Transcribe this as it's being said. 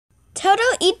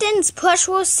Total Ethan's Push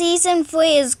War Season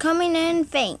 3 is coming in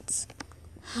faints.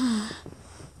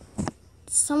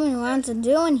 Someone wants to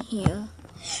do in here.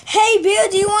 Hey, Bill,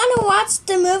 do you want to watch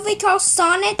the movie called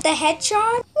Sonic the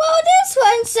Hedgehog? Well, this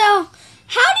one, so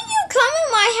how do you come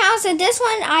in my house and this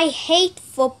one? I hate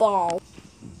football.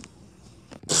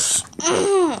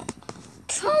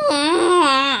 Come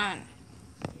on.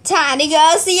 Time to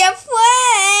go see a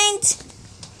friend.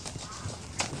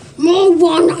 I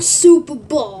want a Super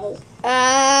Bowl.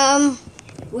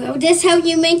 Will this help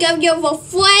you make up your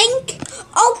flank?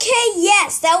 Okay,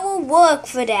 yes, that will work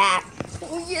for that.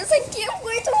 Oh, yes, I can't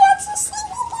wait to watch the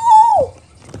Super Bowl.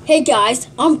 Hey guys,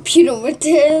 I'm Peter with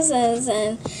this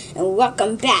and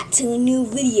welcome back to a new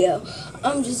video.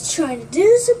 I'm just trying to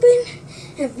do something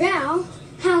about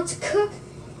how to cook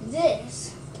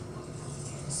this.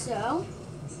 So,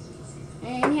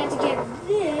 and you have to get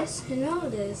this and all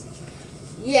this.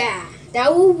 Yeah,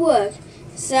 that will work.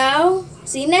 So,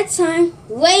 see you next time.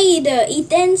 Later,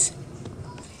 Ethans.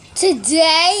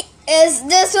 Today is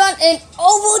this one in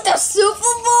over the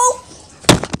Super Bowl.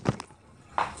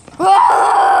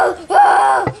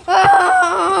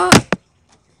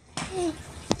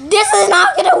 This is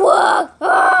not gonna work.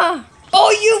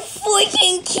 Are you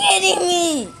freaking kidding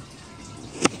me?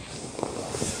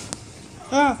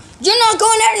 You're not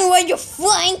going anywhere, you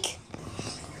flank.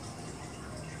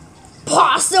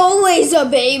 Hostile laser,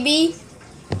 baby.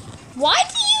 Why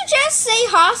do you just say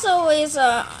hostile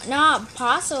laser, not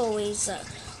hostile laser?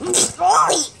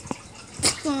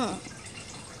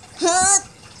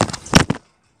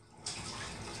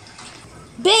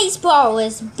 Baseball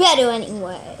is better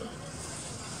anyway.